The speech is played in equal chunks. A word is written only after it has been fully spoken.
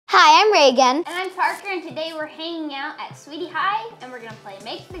Hi, I'm Raegan. And I'm Parker, and today we're hanging out at Sweetie High, and we're gonna play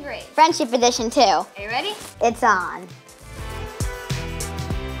Make the Grade. Friendship Edition 2. Are you ready? It's on.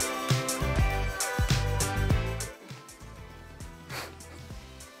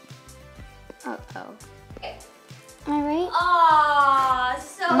 Uh-oh. Am I right? Aw,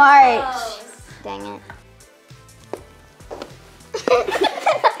 so March. close. Dang it.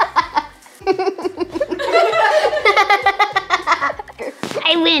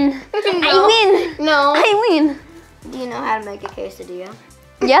 I win. No. I win. No. I win. Do you know how to make a quesadilla?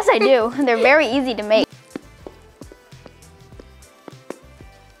 Yes, I do. They're very easy to make.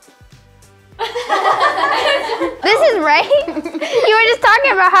 This is right. You were just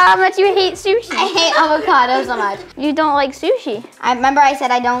talking about how much you hate sushi. I hate avocado so much. You don't like sushi. I remember I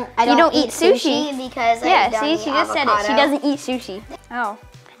said I don't eat sushi because Yeah, I don't see, eat she just said it. She avocado. doesn't eat sushi. Oh.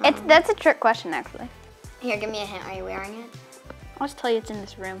 That's a trick question, actually. Here, give me a hint. Are you wearing it? I'll just tell you it's in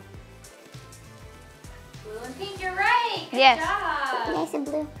this room. Blue and pink, you're right. Good Yes. job. Nice and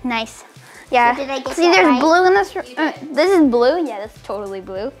blue. Nice. Yeah. So did I get See, that there's right? blue in this room. You did. This is blue. Yeah, that's totally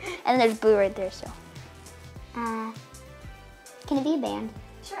blue. And there's blue right there, so. Can it be a band?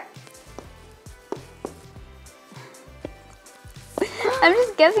 Sure. I'm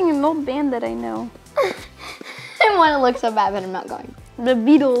just guessing an old band that I know. I want to look so bad, but I'm not going. The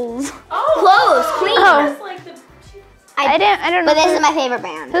Beatles. Oh, Close, Queen. Oh. That's like the. I don't know. But this is my favorite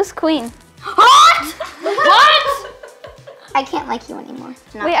band. Who's Queen? What? What? I can't like you anymore.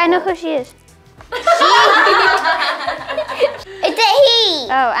 It's not Wait, I know cool. who she is. It's a he.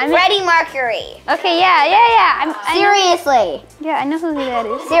 Oh, I'm Freddie Mercury. Okay, yeah. I know, Seriously. yeah, I know who that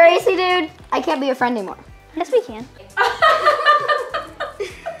is. Seriously, dude. I can't be your friend anymore. Yes, we can.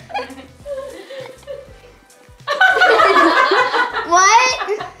 What?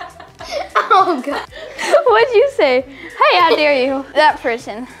 Oh, God. What'd you say? Hey, how dare you? That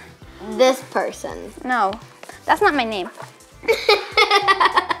person. This person. No, that's not my name.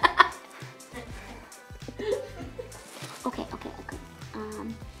 Okay.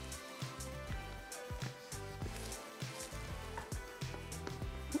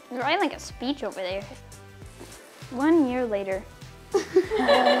 You're writing like a speech over there. 1 year later.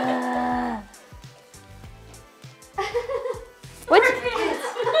 What?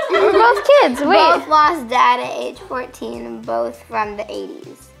 We're both kids. Wait. Both lost dad at age 14 and both from the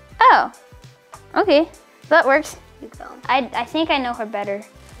 80s. Oh. Okay. That works. You go. I think I know her better.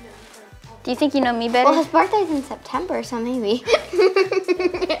 Do you think you know me better? Well, his birthday's in September, so maybe.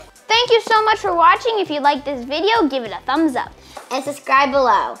 Thank you so much for watching. If you liked this video, give it a thumbs up. And subscribe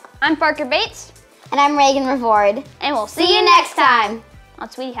below. I'm Parker Bates. And I'm Raegan Revord. And we'll see you next time on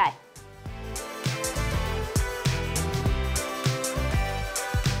Sweetie High.